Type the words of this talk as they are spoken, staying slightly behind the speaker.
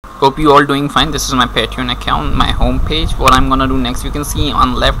Hope you all doing fine. This is my Patreon account, my home page. What I'm gonna do next, you can see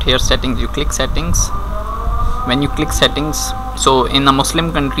on left here settings. You click settings. When you click settings, so in a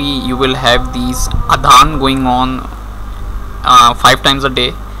Muslim country you will have these adhan going on 5 times a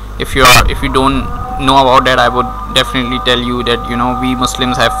day. If you don't know about that, I would definitely tell you that, you know, we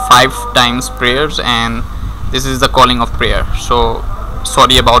Muslims have 5 times prayers, and this is the calling of prayer. So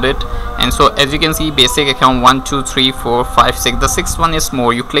sorry about it. And so as you can see, basic account 1 2 3 4 5 6. The 6th one is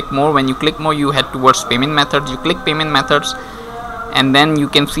more. You click more. When you click more, you head towards payment methods. You click payment methods, and then you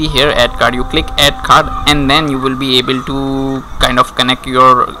can see here add card. You click add card, and then you will be able to kind of connect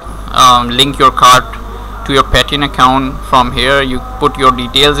your link your card to your Patreon account. From here you put your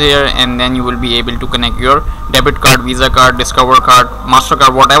details here, and then you will be able to connect your debit card, Visa card, Discover card,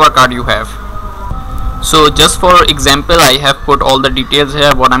 MasterCard, whatever card you have. So just for example, I have put all the details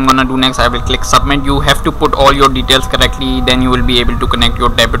here. What I'm gonna do next, I will click submit. You have to put all your details correctly, then you will be able to connect your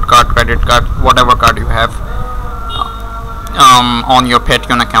debit card, credit card, whatever card you have on your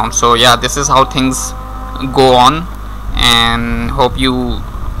Patreon account. So yeah, this is how things go on, and hope you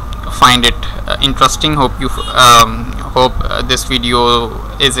find it interesting. Hope you hope this video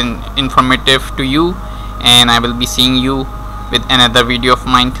is informative to you, and I will be seeing you with another video of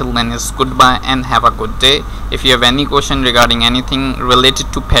mine. Till then, is goodbye and have a good day. If you have any question regarding anything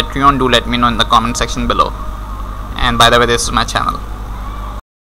related to Patreon, do let me know in the comment section below. And by the way, this is my channel.